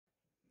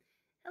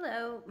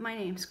Hello, my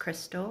name's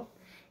Crystal,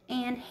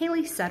 and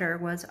Haley Sutter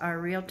was our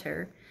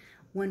realtor.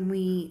 When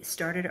we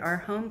started our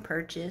home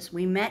purchase,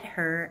 we met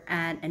her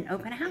at an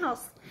open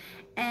house,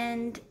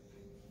 and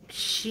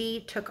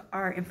she took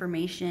our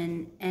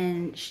information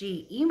and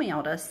she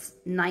emailed us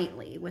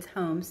nightly with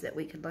homes that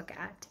we could look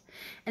at.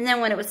 And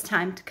then when it was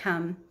time to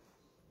come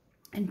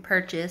and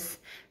purchase,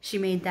 she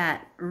made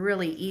that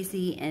really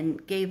easy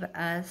and gave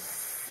us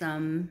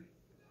some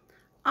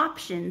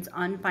options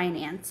on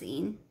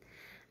financing.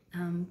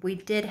 We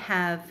did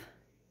have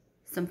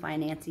some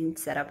financing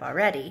set up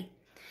already.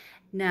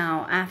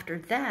 Now, after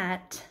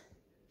that,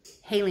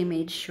 Haley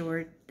made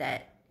sure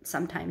that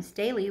sometimes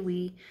daily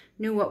we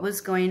knew what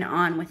was going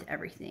on with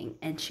everything,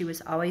 and she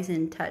was always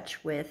in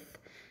touch with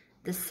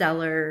the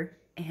seller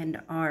and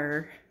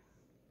our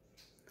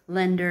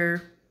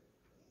lender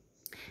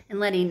and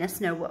letting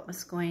us know what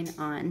was going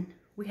on.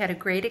 We had a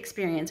great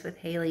experience with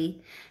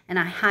Haley, and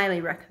I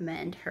highly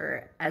recommend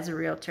her as a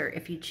realtor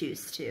if you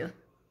choose to.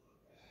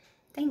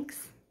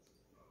 Thanks.